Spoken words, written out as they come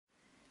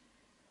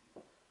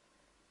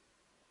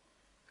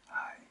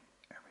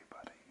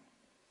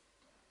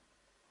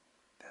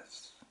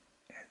This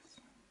is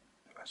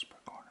the Whisper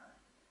Corner.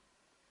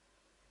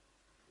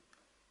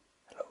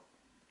 Hello.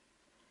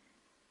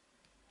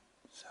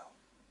 So,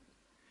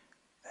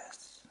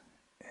 this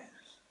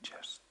is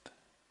just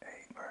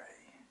a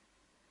very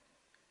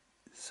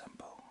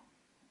simple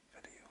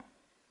video.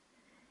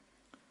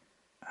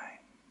 I'm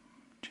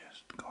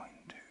just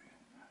going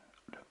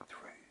to look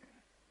through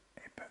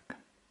a book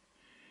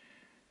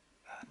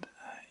that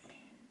I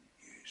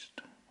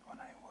used when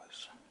I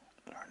was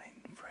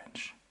learning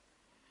French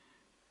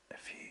a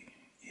few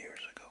years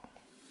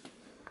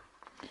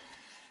ago.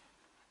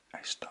 I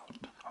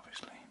stopped,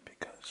 obviously,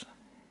 because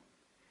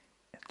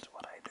it's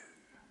what I do.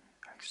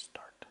 I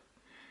start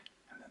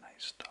and then I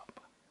stop.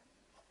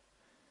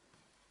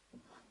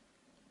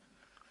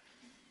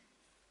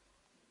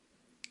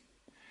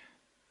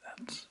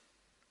 That's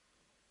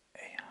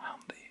a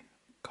handy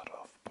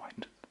cut-off point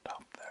at the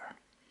top there.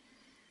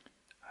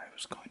 I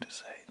was going to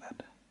say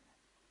that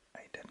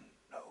I didn't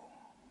know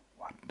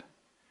what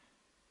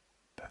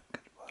book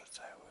it was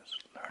I was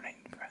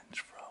learning French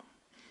from,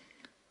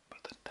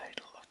 but the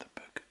title of the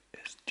book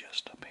is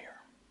just up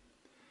here,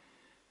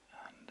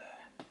 and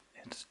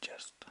it's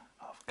just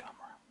off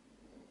camera.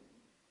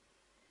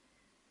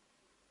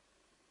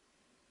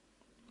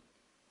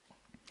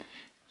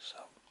 So,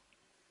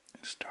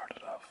 it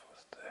started off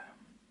with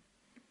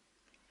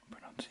the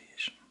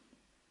pronunciation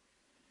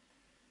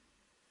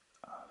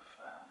of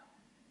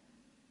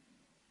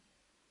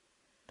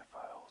the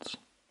vowels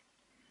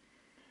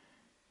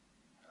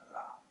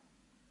la,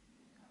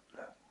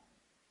 le,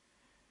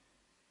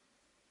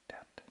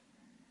 tet,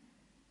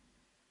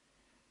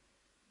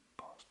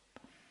 post,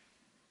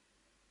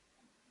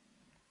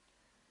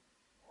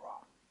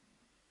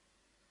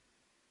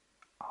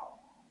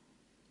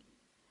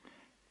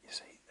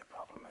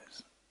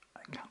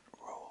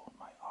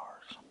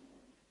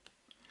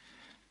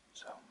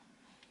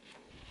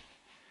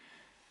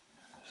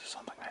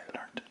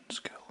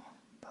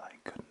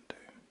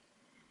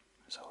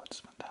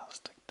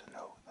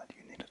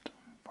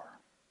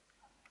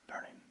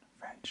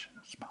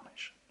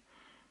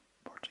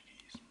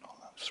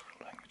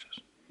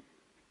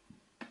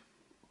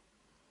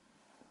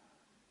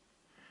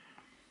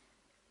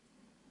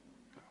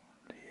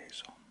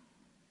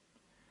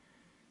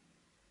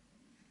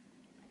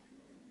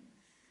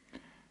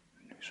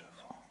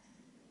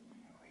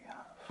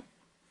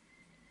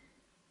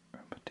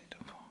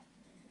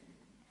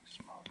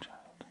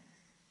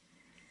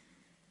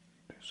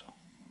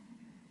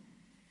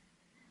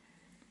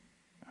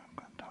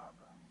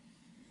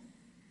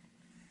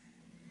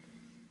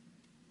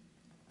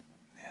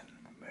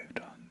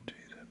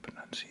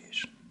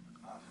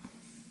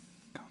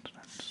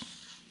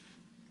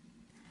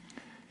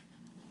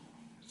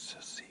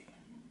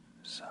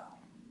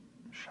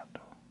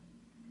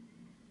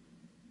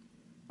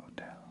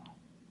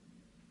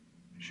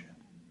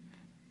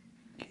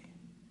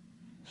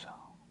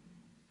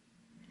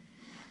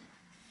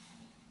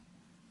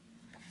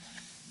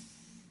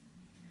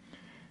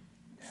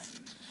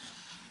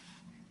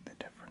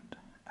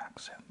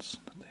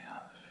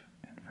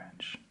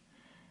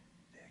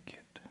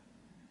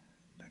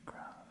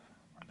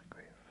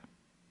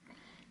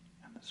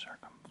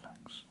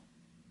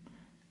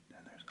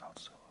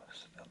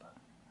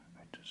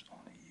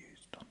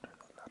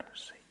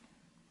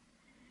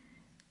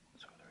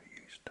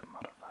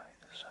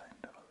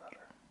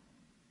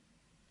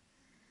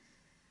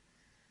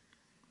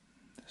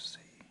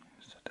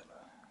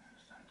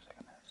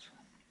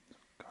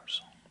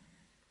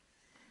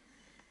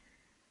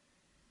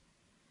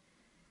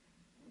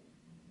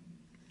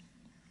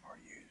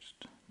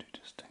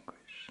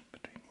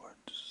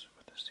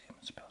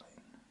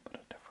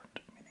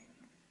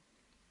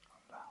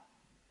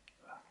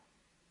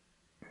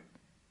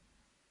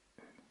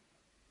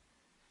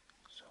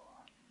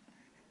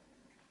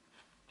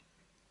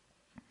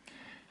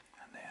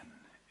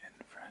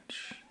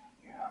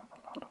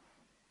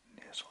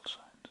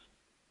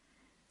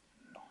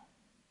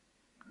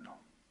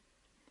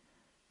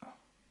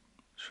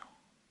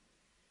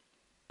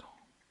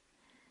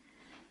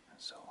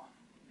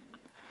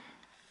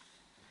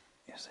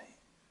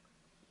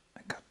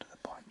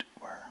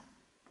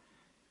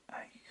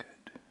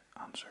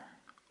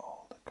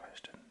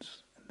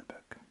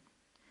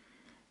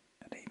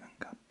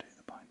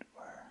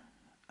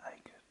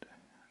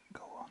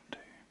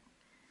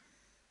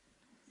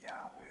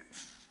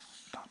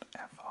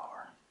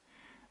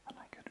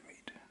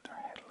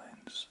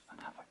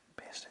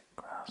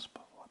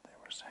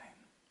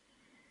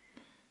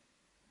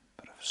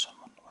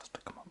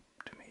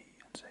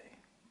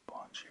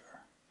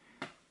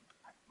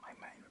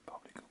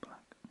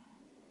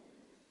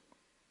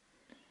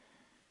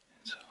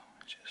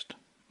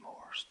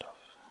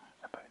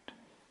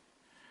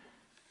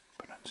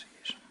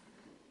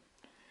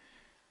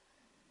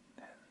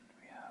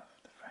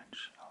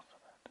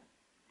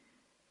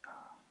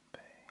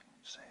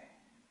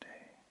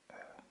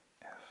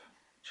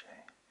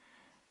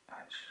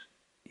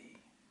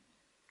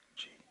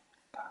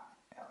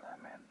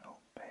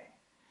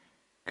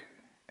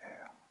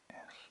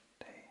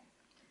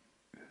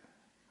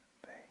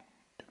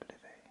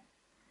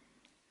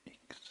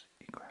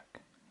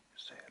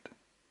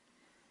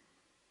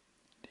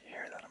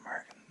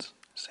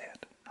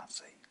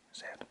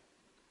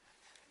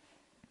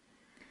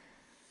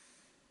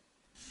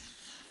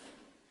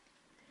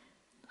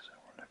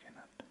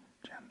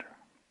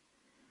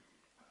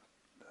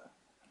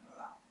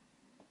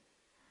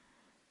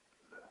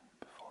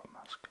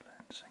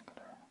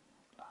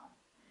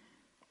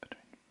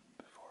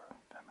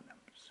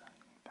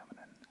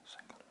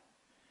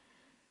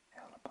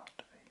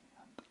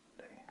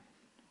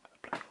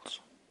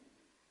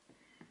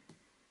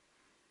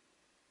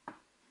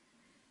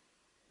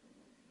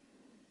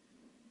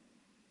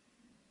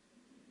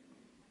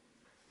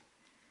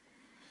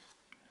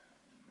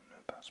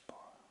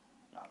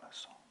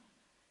 Boisson,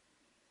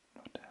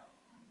 l'hôtel,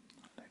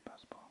 les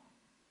passeports,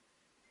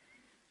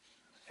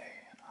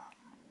 and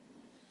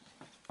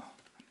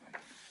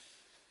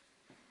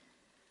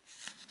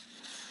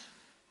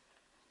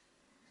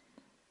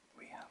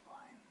we have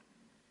wine,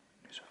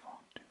 nous avons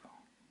du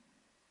vin.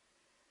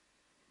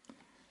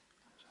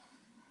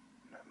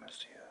 Le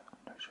monsieur,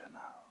 le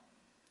journal,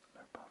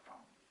 le parfum.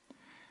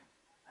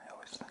 I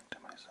always think to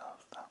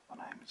myself that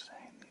when I'm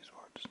saying these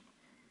words,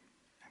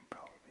 I'm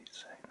probably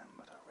saying them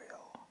with a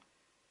real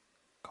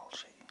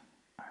Colchy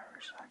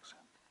Irish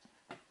accent.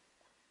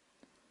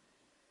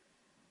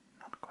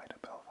 Not quite a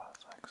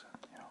Belfast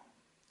accent, you know.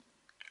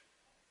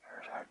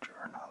 There's our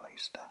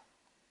journalista.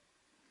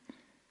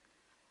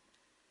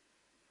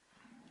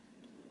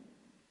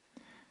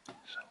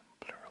 So,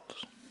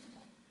 plurals.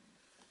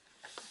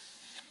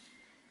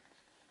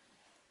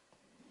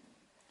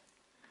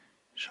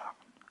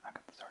 Shocking. I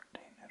got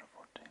 13 out of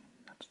 14.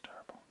 That's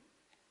terrible.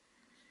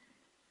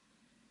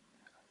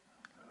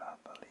 La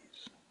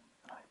valise.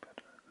 I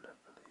better le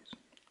valise.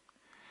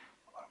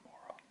 What a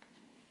moral.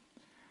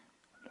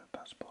 Le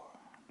passeport,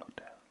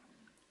 l'hôtel,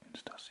 une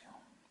station,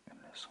 une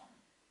leçon,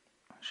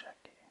 un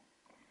chèque,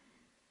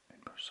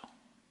 une personne,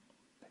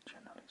 les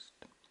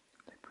journalistes,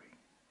 les prix,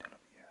 des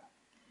leviers,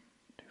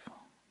 du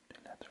vin,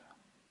 des lettres,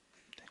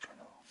 des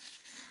journaux,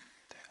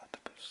 des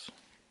autobus.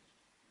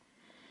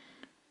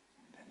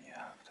 Then you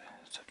have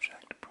the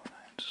subject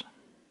pronouns.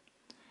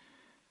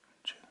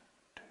 Je,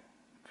 tu,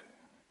 vous,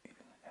 il,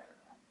 elle,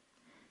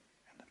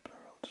 and the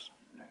plurals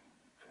nous,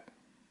 vous,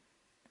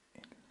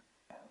 il,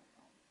 elle.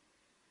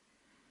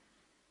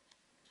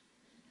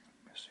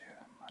 Monsieur,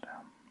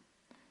 madame,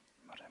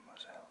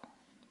 mademoiselle,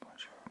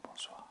 bonjour,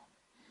 bonsoir,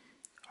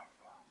 au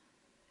revoir.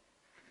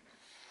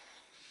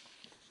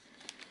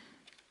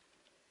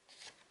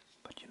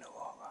 But you know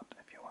all that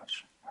if you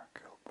watch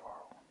Hercule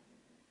Poirot.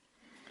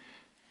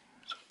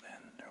 So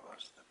then there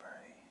was the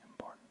very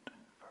important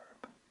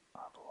verb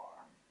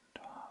avoir,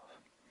 to have.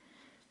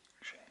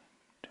 J'ai,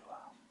 tu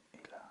as,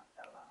 il a,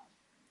 elle a,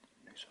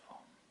 nous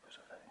avons, vous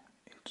avez,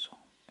 ils sont,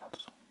 elles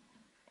sont.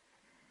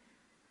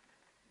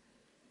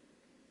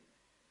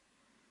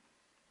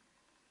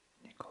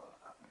 Nicole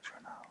a un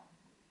journal.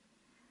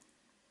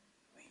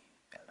 Oui,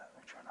 elle a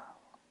un journal.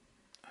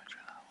 Un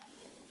journal.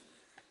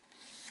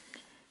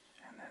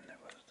 And then there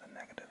was the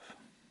negative,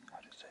 how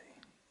to say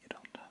you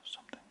don't have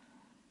something.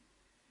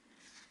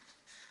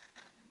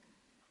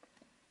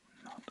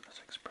 Not as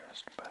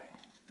expressed by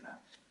ne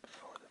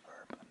before the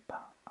verb and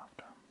pas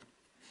after.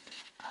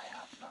 I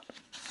have not,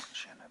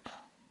 je n'ai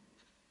pas.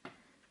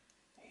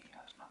 He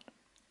has not,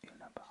 il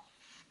n'a pas.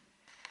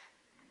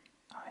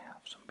 I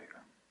have some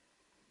beer.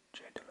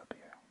 J'ai de la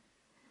bière.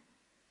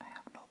 I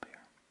have no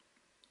beer.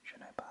 Je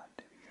n'ai pas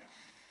de bière.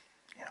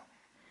 You know,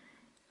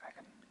 I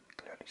can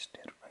clearly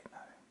state right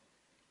now.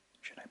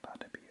 Je n'ai pas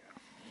de bière.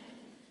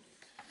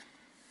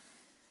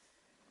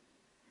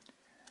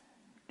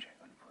 J'ai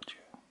une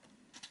voiture.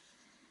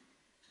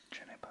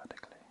 Je n'ai pas de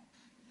clé.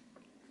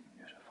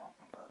 Nous avons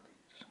une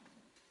valise.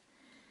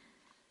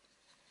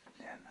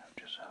 Then I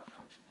just have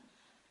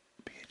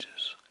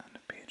pages and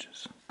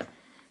pages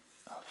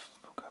of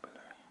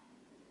vocabulary.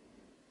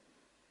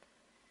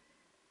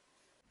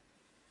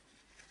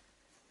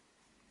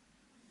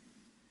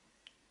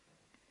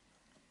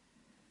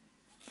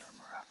 Le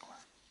miracle,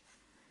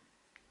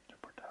 le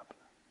portable,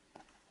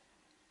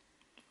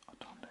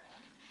 attendez.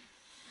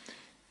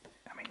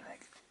 I mean,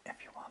 like,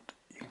 if you want,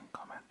 you can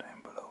comment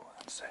down below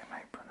and say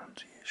my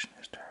pronunciation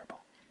is terrible.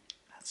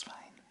 That's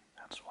fine.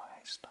 That's why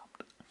I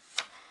stopped.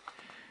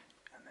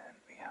 And then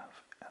we have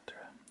être,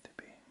 to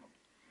be.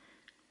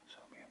 So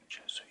we have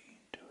je suis,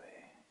 tu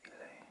es, il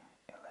est,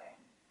 elle est,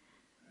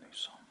 nous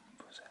sommes,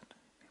 vous êtes,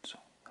 ils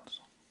sont, elles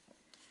sont.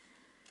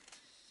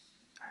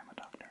 I'm a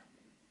doctor.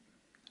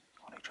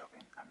 Only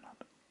joking, I'm not.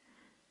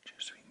 Je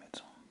suis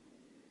médecin.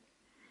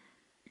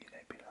 Il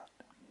est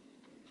pilote.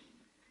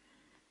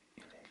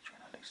 Il est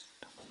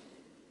journaliste.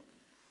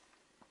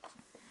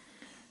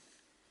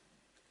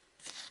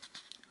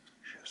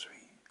 Je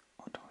suis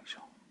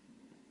intelligent.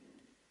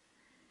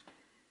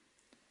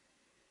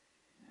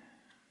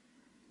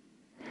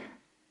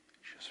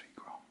 Je suis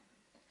grand.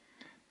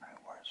 My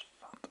word's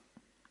fat.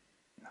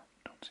 No,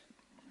 don't say it.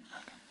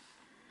 Okay.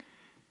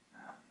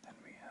 Then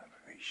we have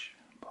riche,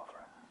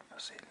 pauvre,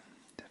 facile,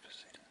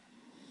 difficile.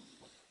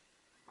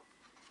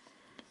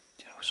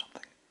 Do you know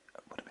something?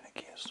 It would have been a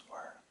case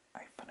where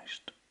I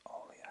finished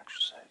all the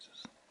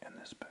exercises in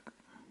this book.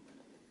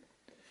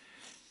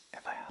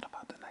 If I had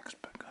about the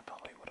next book, I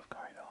probably would have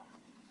carried on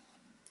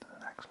to the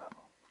next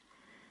level.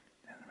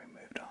 Then we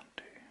moved on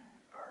to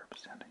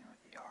verbs ending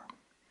with ER.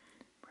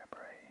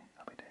 Préparer,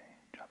 habiter,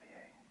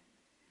 travailler,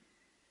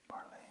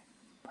 parler,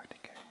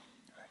 pratiquer,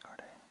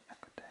 regarder,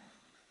 écouter.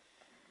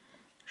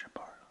 Je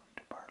parle,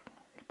 tu parles,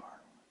 il parle,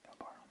 elle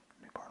parle,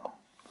 nous parlons,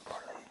 vous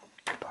parlez,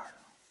 tu parles.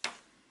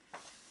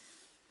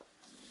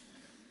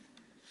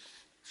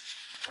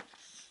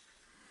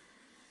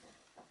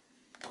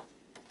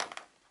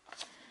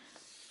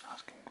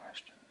 Asking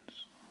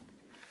questions,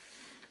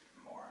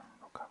 more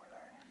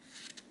vocabulary.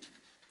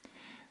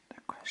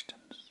 The question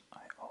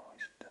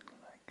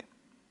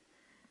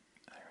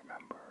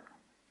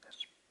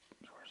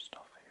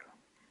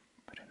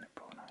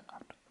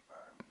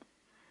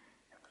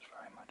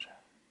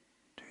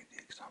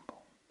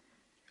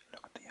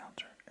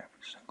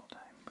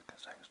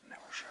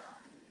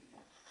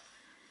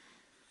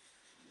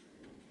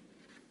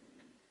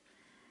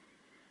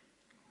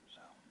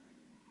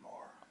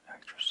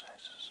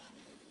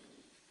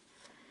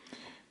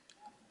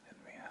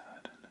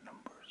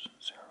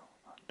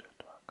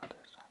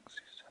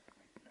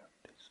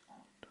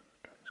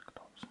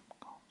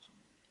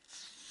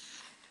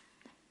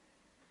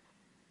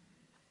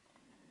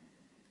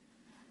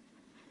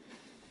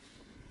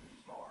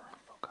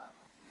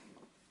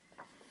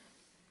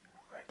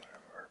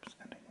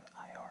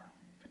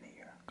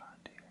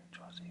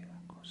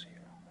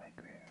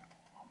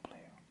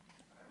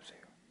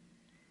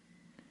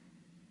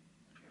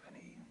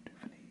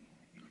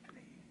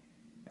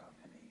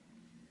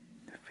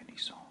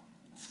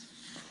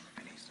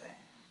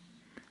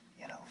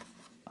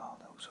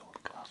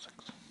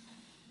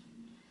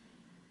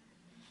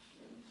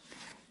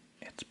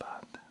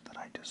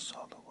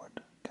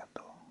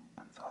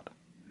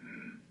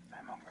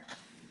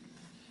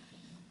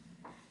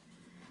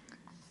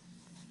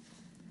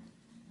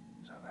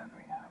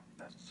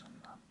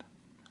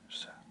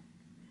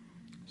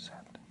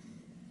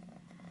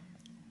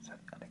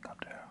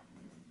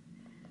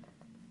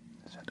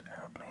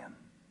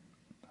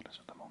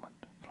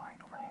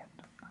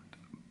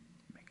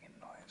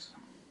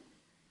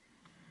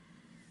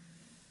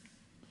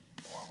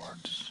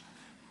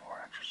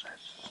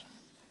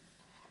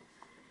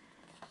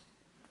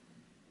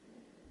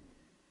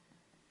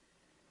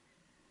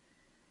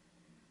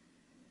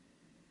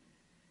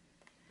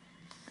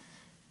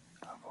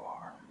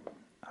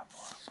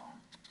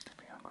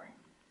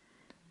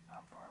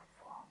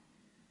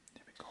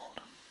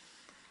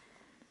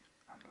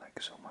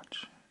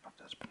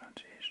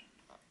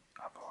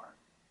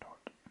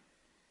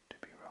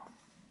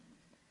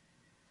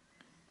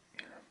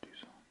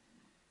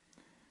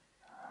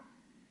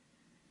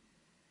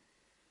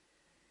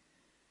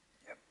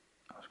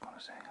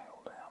was saying how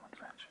old I am in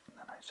French, and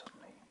then I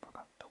suddenly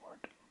forgot the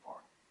word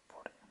for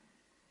 40.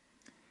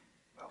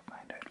 We'll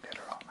find out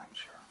later on, I'm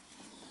sure.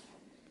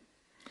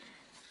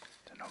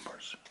 The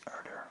numbers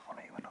earlier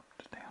only went up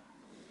to 10.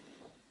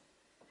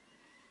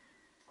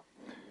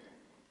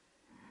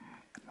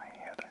 In my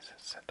head I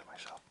said to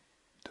myself,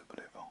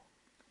 double,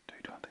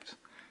 2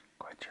 20s.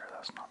 Quite sure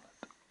that's not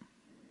it.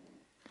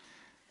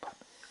 But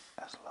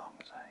as long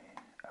as I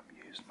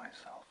amuse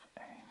myself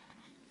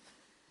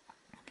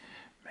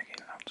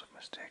making lots of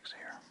mistakes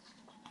here.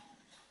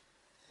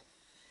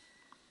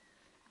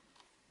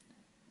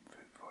 Vous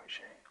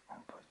voyagez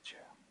en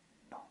voiture.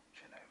 Non,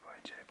 je ne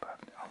voyageais pas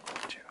en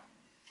voiture.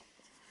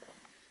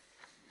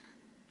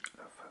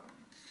 Le feu,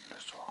 le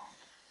soir,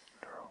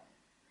 l'euro,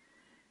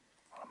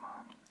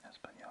 allemand,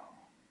 espagnol.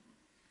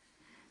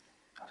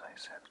 As I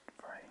said,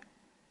 very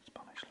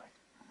Spanish-like.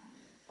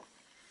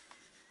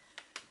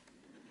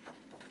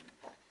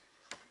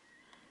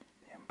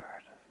 The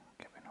imperative,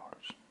 giving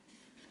orders.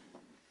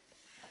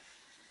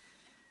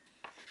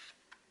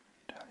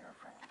 Tell your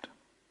friend.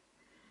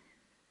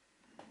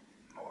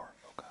 More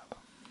vocab.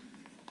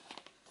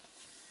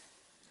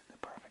 The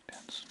perfect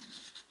tense.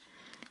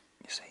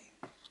 You see,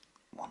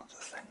 one of the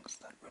things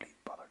that really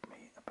bothered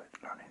me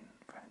about learning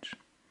French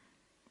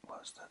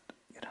was that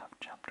you'd have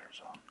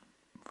chapters on,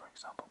 for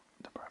example,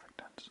 the perfect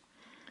tense,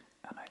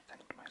 and I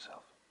think to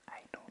myself,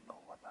 I don't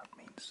know what that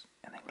means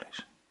in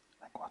English.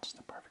 Like, what's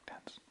the perfect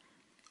tense?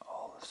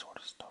 All the sort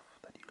of stuff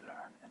that you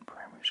learn in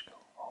primary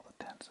school, all the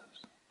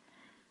tenses.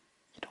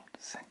 You don't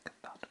think of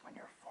that when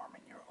you're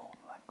forming your own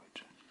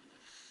language.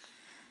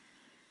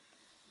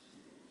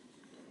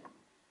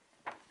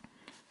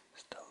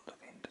 Still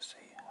looking to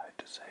see how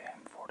to say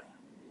I'm 40.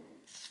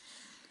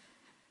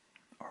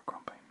 Or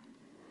grumpy.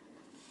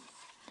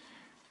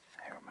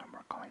 I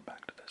remember coming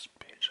back to this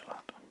page a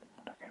lot,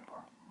 looking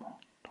for mon,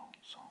 ton,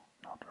 son,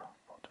 notre,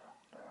 votre,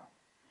 leur,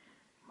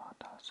 ma,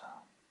 ta,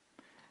 sa.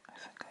 I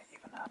think I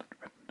even had it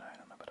written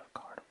down on a bit of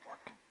card at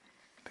work,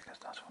 because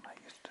that's when I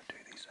used to do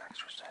these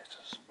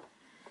exercises.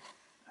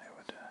 I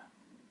would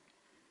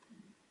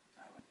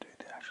do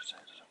the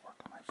exercises at work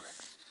on my break.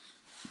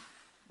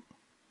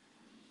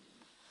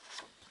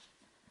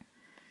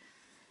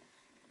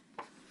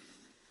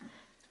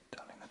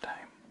 Telling the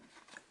time.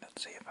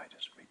 Let's see if I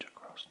just reach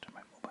across to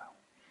my mobile.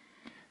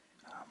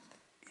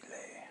 Il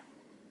est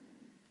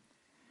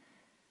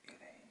 10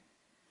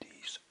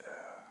 heures.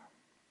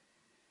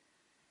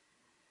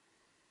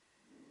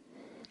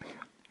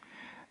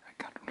 I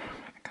can't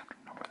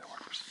remember the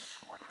word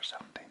for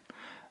 17.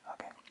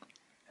 Okay.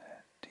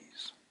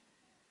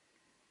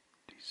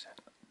 10.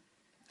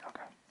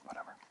 Okay,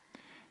 whatever.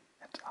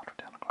 It's after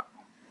 10 o'clock.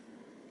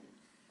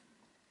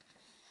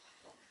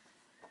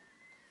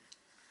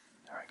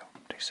 There we go.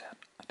 10.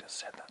 I just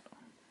said that.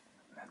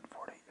 And then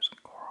 40 is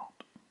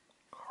 40.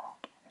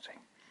 40, you see?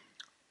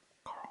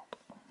 40.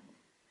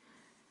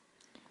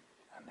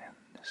 And then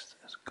this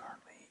is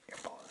currently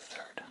April the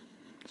 3rd.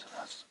 So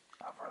that's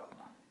Avril.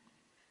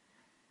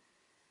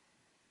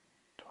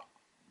 12.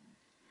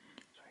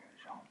 So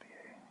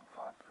janvier,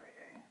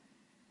 février,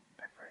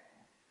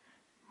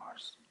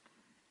 mars,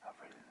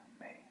 avril,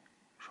 mai,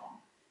 juin,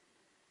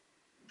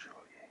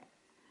 juillet,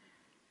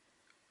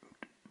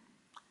 août,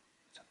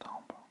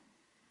 septembre,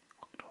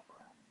 october,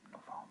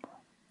 November,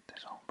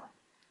 December,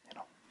 you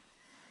know,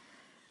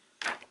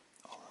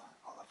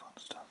 all the fun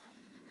stuff.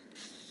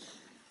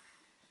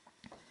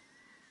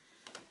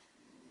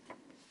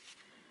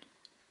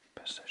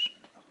 Position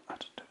of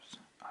adjectives.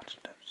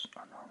 Adjectives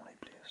are normally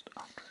placed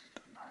after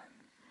the noun,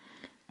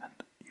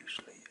 and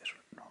usually is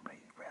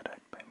normally read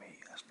out by me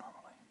as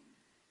normally.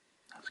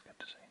 That's good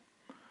to see.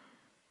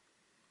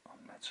 Un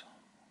médecin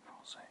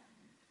français.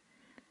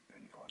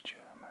 Une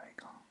voiture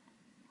américaine.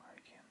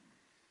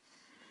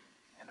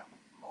 You know,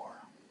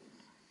 more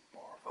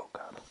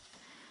vocab.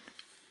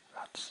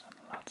 Lots and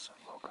lots of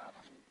vocab.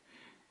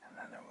 And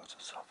then there was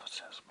a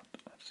self-assessment.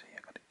 Let's see, I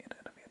got 8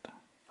 out of 8.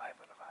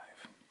 5 out of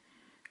 5.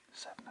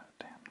 7 out of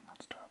 10.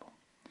 That's terrible.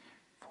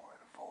 4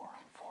 out of 4.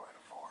 4 out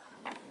of 4.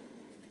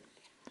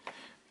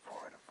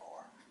 4 out of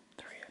 4.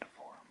 3 out of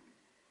 4.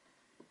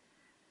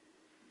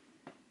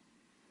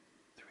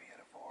 3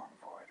 out of 4.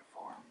 4 out of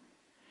 4.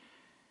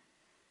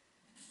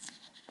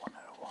 1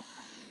 out of 1.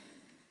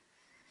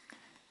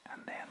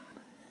 And then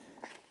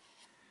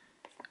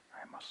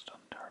I must have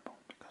done terrible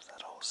because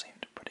that all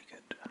seemed pretty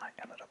good and I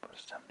ended up with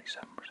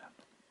 77%.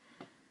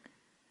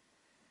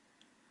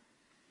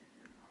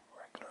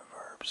 Regular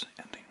verbs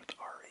ending with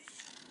RE.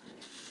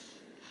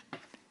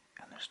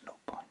 And there's no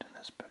point in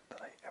this book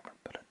that I ever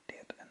put a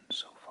date in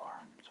so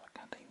far, so I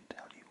can't even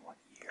tell you what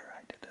year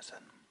I did this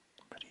in.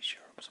 I'm pretty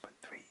sure it was about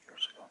 3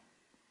 years ago.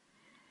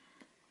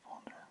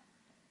 Vendre,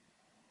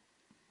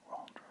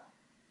 rendre,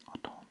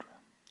 entendre,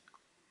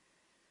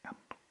 and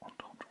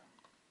entendre,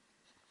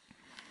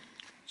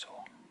 and so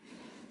on.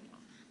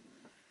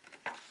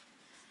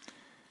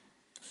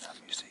 La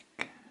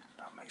musique,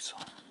 la maison,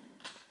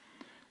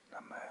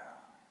 la mer,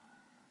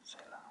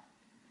 c'est là,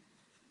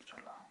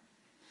 cela.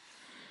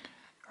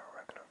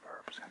 Irregular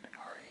verbs ending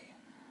RE.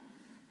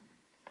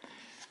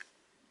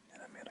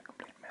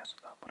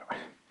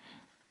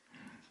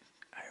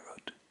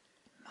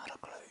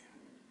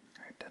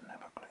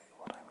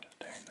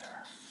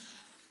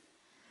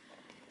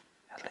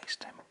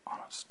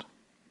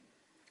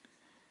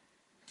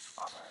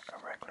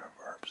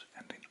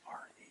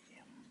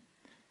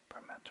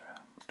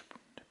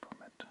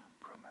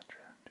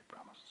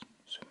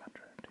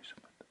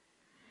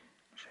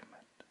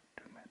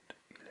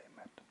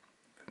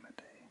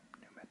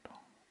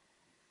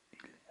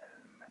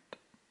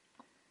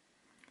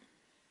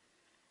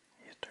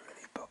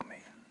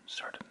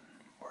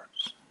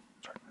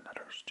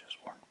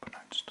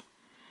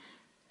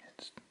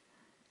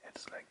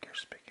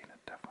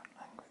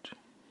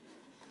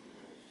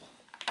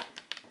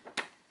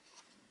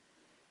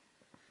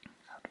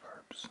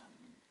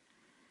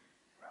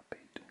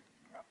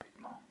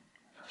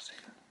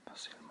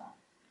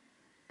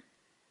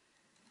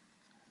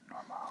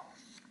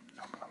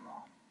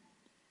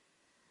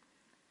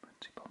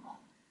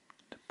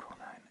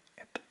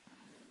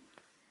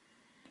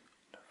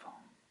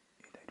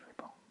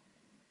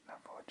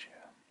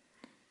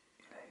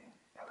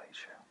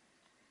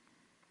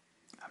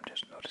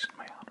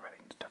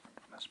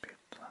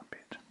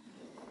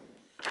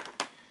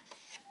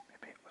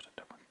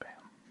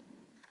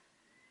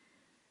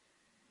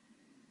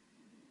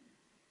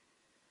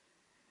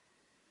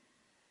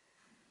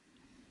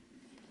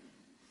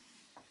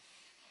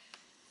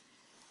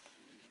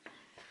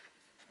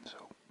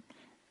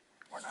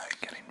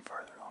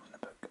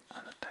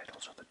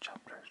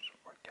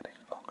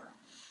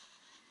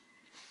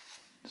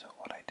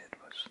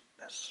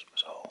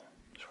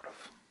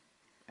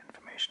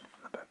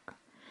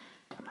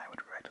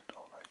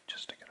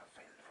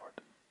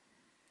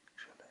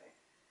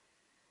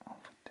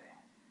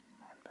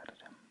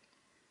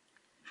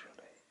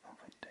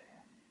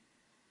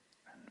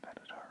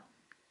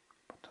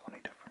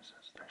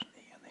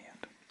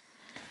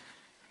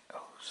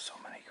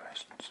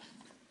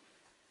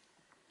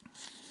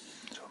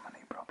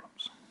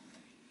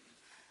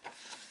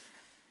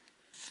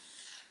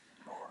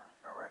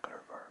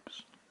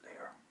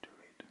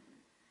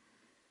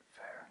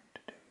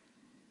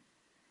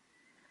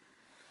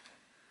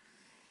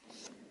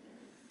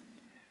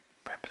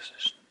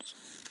 prepositions.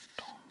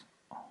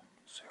 Dans, en,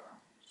 sur,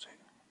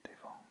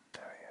 devant,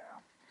 derrière,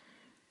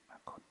 à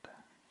côté,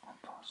 en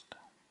face.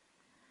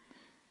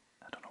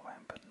 I don't know why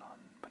I'm putting on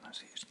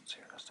pronunciations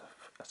here as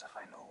if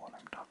I know what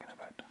I'm talking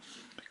about,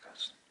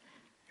 because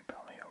you're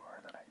probably aware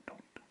that I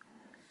don't.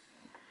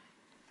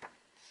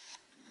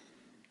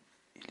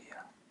 Il y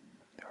a,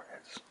 there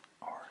is,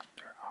 or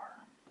there are,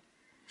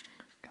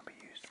 can be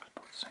used with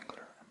both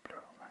singular and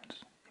plural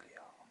nouns. Il y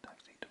a un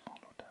taxi devant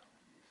l'hôtel.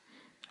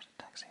 There's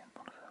a taxi in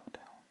front of the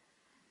hotel.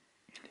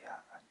 Il y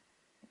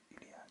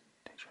a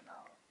des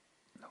journaux.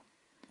 No.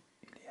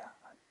 Il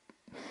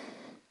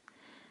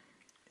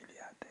y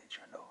a des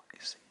journaux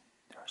ici.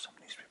 There are some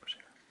newspapers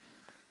here.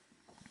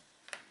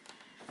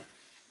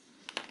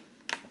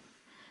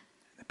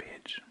 The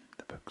page,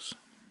 the books,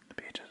 the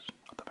pages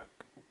of the book.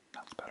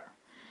 That's better.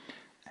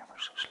 Ever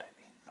so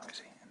slightly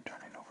noisy and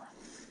turning over.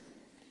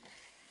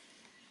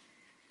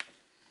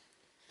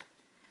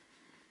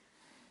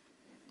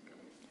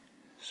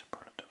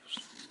 Superlatives.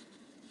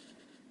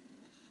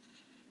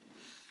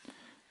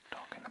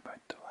 Talking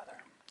about the weather.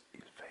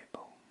 Il fait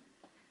beau.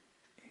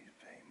 Il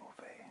fait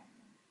mauvais.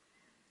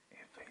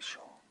 Il fait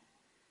chaud.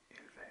 Il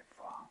fait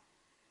froid.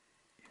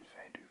 Il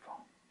fait du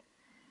vent.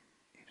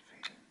 Il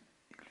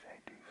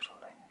fait du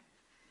soleil.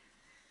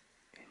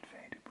 Il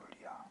fait du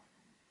brouillard.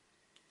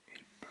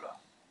 Il pleut.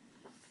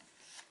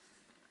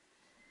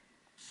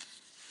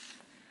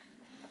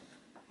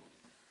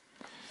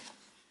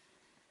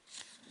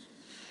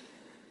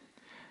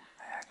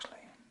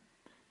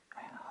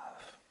 I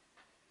have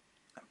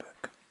a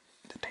book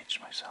to teach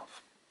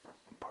myself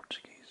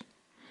Portuguese,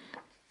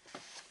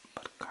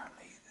 but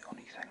currently the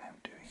only thing I'm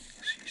doing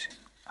is using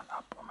an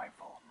app on my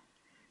phone,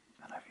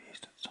 and I've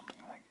used it something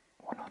like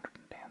 110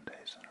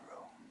 days in a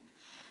row.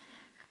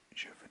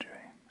 Je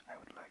voudrais, I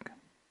would like.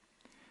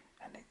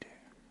 I need to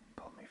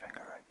pull my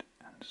finger out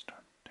and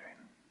start doing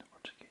the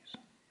Portuguese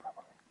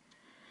properly.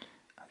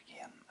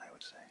 Again, I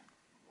would say,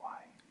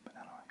 why? But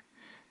anyway,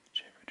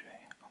 je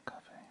voudrais un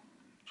café.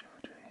 Je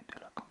voudrais de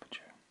la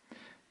confiture.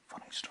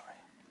 Funny story.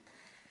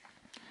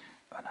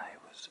 When I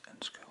was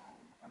in school,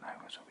 when I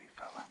was a wee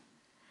fella,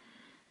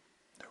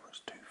 there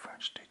was two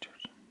French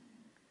teachers,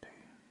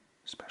 two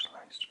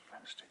specialised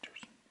French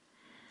teachers,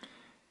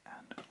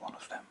 and one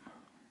of them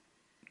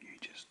you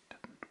just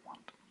didn't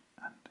want,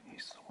 and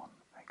he's the one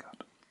I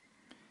got.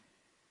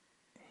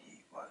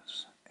 He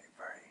was a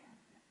very,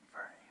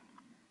 very,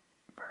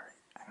 very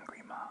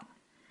angry man.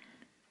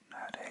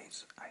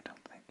 Nowadays, I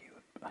don't think you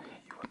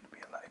wouldn't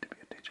be allowed to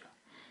be a teacher,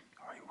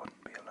 or you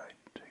wouldn't be allowed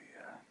to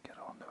get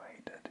on the way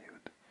he did. He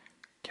would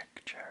kick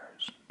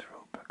chairs and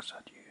throw books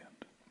at you,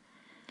 and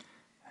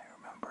I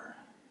remember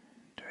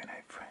doing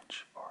a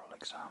French oral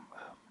exam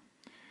with him,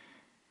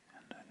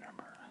 and I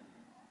remember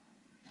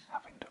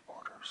having to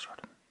order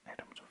certain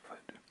items of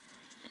food.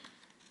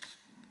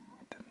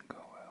 It didn't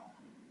go well.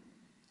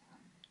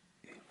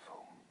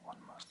 One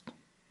must.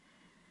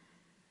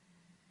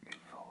 Il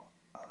faut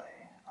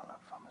aller à la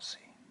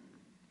pharmacie.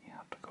 You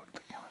have to go to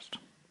the chemist.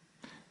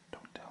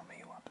 Don't tell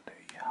me what to do,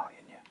 you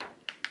hellion you.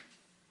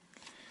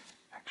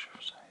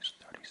 Exercise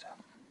 37.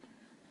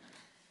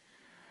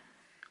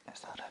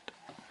 Is that it?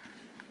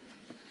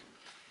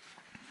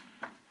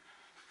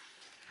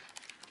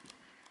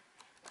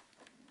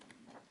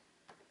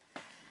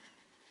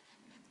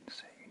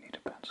 Say you need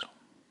a pencil.